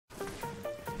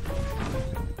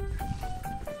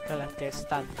Tällä lähtee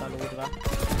stun-taluut vaan.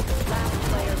 Last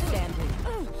player standing.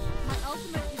 My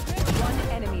ultimate is ready. One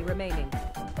enemy remaining.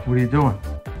 What are you doing?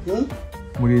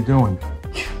 What are you doing?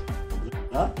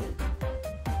 Nothing.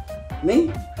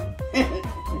 Me?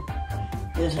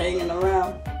 Just hanging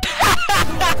around.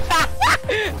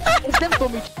 It's them for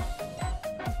me.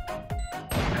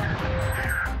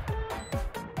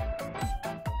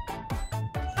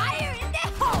 Fire in the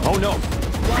hole! Oh no!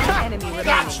 One enemy remaining.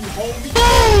 Got you, homie!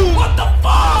 Boom! What the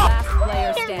fuck? Last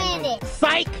player standing.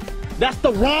 Psych! That's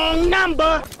the wrong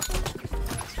number!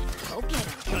 Go get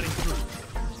him. Cutting through.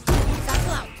 That's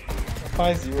out.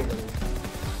 5-0.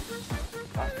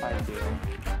 5-0.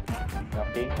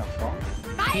 Nothing, nothing.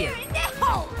 Fire in the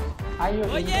hole! Are you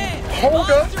in Hold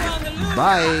up!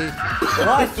 Bye.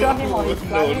 No, I saw him on his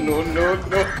flying. No.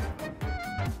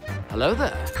 Hello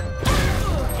there.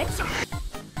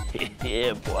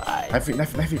 Yeah, boy.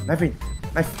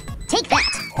 Knife. Take that!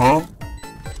 Huh?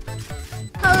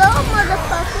 Hello,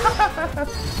 motherfucker!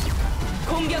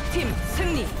 공격팀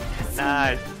승리.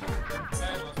 Nice.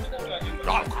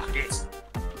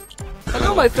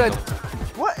 Hello, my friend.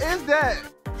 What is that?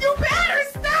 You better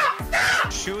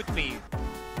stop! Shoot me.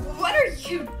 What are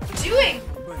you doing?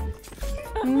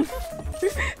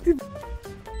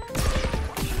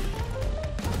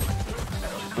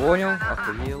 Понял,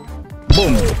 охуел.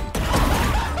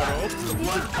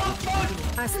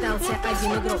 Остался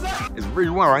один игрок. It's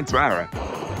really one right.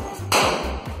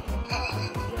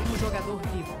 Jogador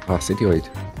vivo. Ah, 108.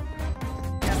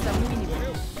 Gasta mínimo.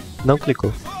 Não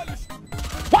clicou.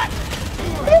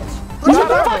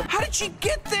 How did she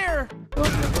get there?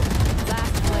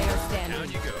 Last player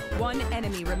standing. One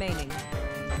enemy remaining.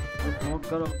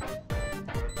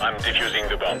 I'm defusing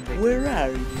the bomb. Where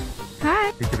are you?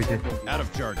 Out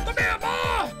of charge.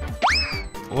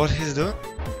 What he's doing?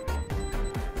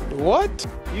 What?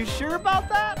 You sure about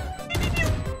that?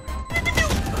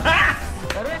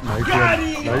 Got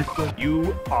him!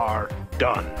 You are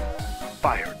done.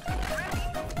 Fired.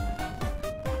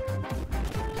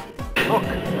 Look,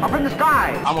 up in the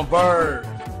sky. I'm a bird.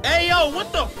 Hey yo,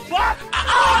 what the fuck?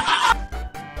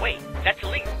 Wait, that's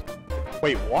Elise.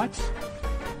 Wait, what?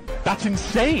 That's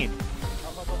insane.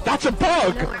 That's a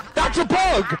bug. That's a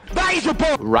bug. That is a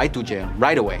bug. Right to jail,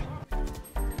 right away.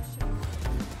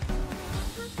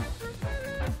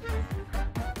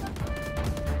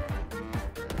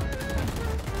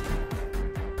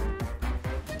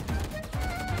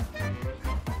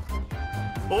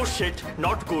 Oh shit,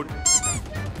 not good.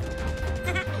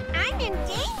 I'm in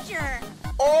danger!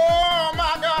 Oh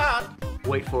my god.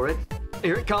 Wait for it.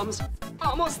 Here it comes.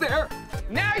 Almost there.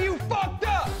 Now you fucked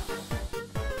up.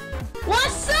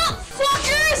 What's up,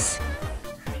 fuckers?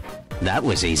 That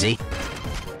was easy.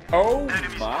 Oh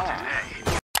my.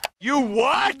 You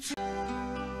what? I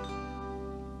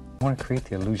want to create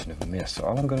the illusion of a miss, so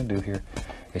all I'm going to do here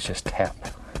is just tap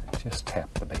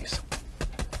the base.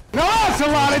 No, that's a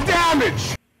lot of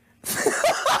damage.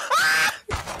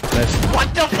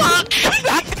 What the fuck?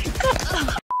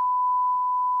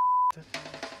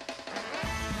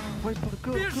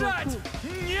 Бежать!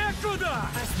 Некуда!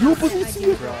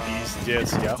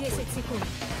 Пиздец, я. 10 секунд.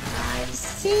 I've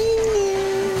seen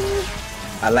you.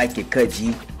 I like it,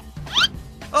 Kudgy.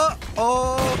 Oh.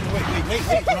 Wait,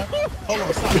 bro. Hold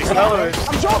on, stop.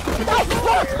 I'm joking.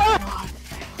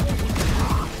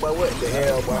 But what the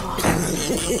hell, bro?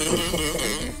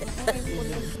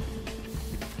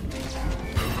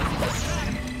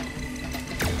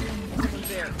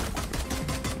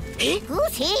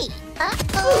 Who's he?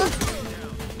 Uh-oh.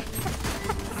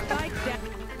 Spike down.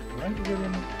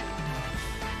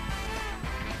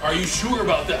 Are you sure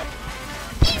about that?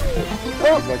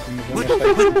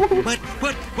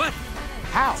 What?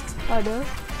 How? I know.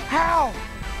 How?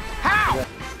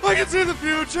 I can see the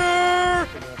future.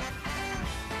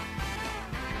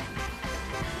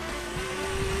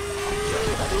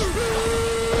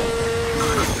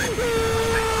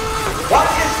 What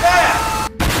is that?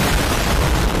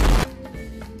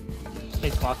 Hey,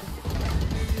 Smock.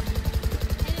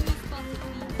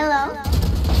 Hello?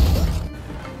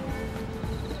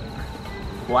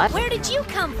 What? Where did you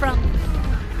come from?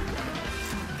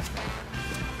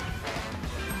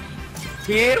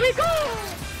 Here we go!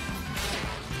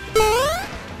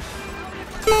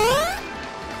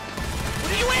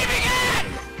 What are you waving at?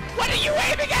 What are you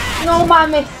waving at? No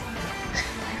mames.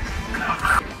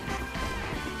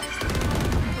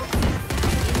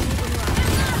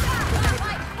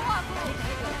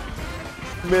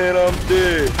 Man, I'm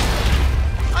dead.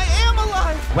 I am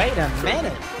alive. Wait a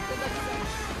minute.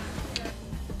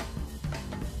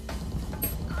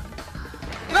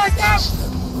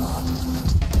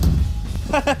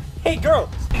 Hey girl.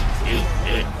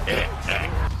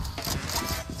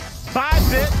 Bye,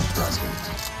 bitch!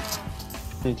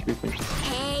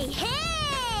 Hey,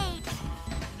 hey!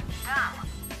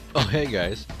 Oh, hey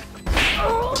guys.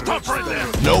 Stop right there!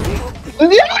 Nope.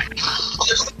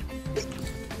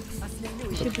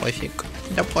 Да пофиг.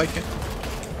 Да пофиг.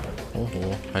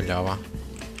 Ого, халява.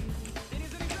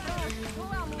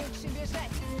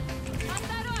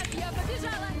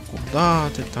 Куда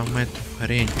ты там эту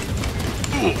хрень?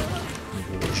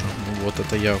 Боже, ну вот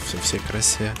это я во всей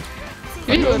красе.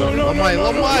 Ломай, ломай!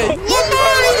 Ломай!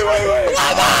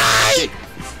 Ломай!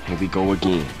 Here we go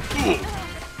again.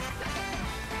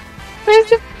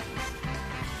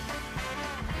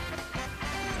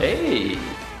 Hey.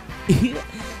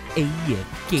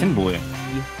 Tim boy.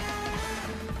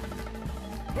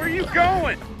 Where are you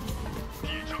going?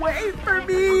 Wait for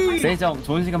me. 세정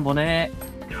좋은 시간 보내.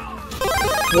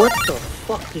 What the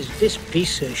fuck is this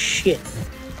piece of shit?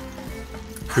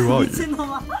 Who are you?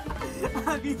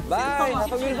 Bye.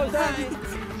 Have a beautiful day.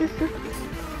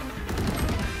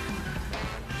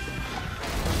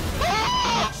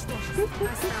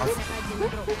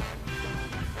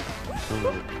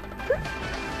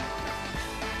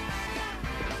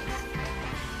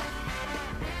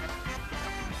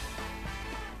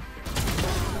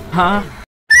 Huh?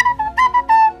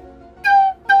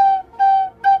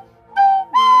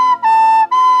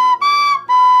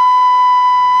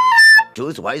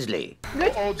 Choose wisely.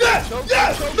 Yes!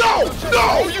 Yes! No!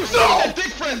 No! You saw the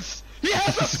difference! He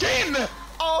has a skin!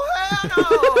 Oh, hell no!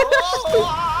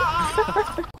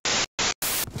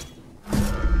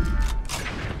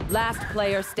 Last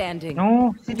player standing.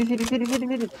 No, city.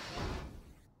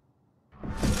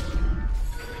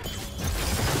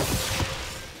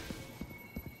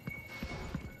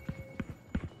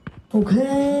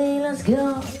 Okay, let's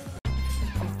go.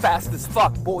 I'm fast as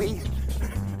fuck, boy.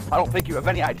 I don't think you have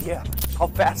any idea how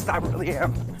fast I really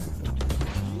am.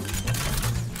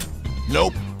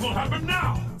 Nope. What happened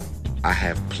now? I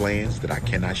have plans that I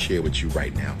cannot share with you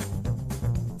right now.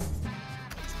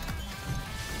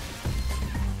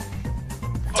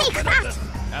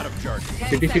 Out of charge.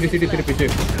 City.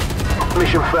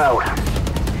 Mission failed.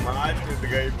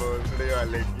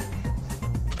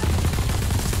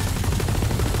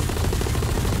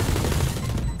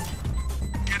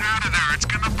 Get out of there, it's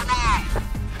gonna blow!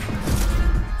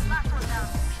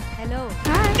 Hello.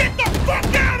 Get the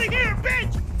fuck out of here,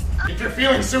 bitch! If you're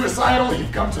feeling suicidal,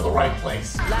 you've come to the right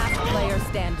place. Last player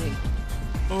standing.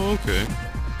 Oh, okay.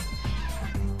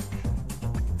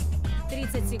 30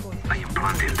 секунд. I am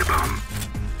planting the bomb.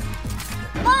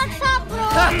 What's up, bro?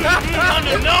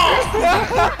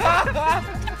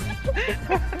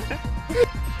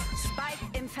 Spike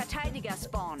im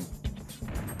Verteidiger-Spawn.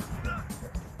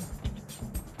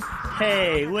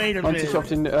 Hey, wait a minute. Auf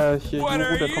den, hier, What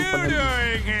are der you kommt von hinten.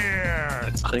 doing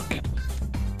here? Trick.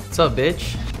 What's up,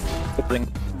 bitch?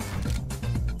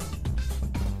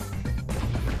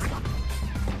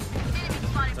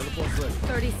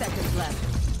 30 seconds left.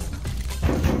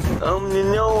 No.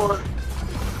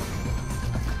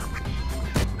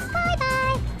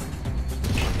 Bye.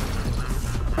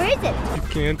 Where is it? You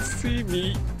can't see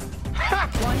me.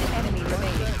 One enemy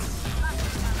remaining.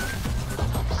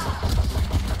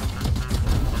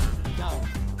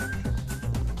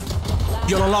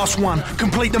 You're the last one.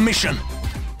 Complete the mission.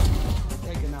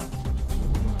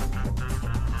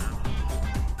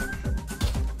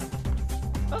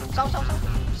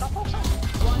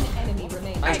 One enemy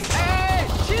remaining. Hey,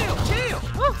 chill.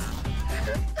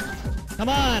 Come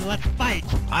on, let's fight.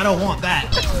 I don't want that.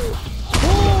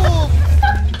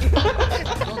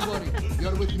 Don't worry,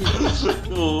 you're with me.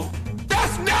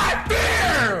 That's not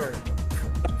fair!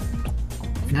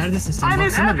 Neredesin sen?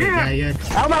 Baksana bir gel.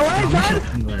 Yanlış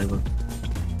yaptın galiba.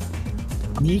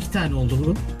 Niye 2 tane oldu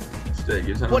bu?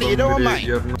 What are you doing,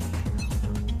 mate?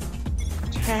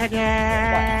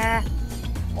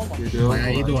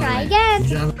 Bayağı iyi duvar. Try again.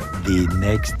 Güzel. The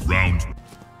next round.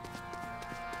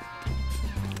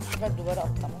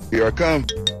 Here I come.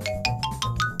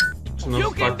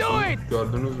 You can do it!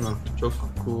 Gördünüz mü? Çok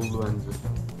cool'du bence.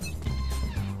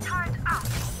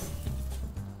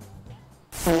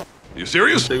 You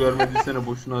serious? Kimse görmediysene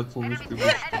boşuna atılmış bir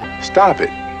boş. Stop it.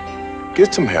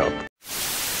 Get some help.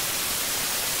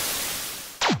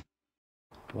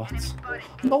 What?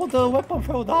 No, the weapon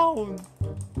fell down.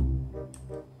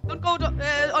 Don't go on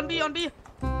B.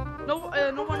 No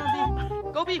one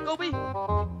on B. Go B.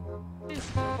 Please.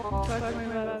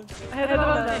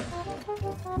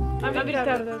 I'm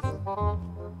retarded.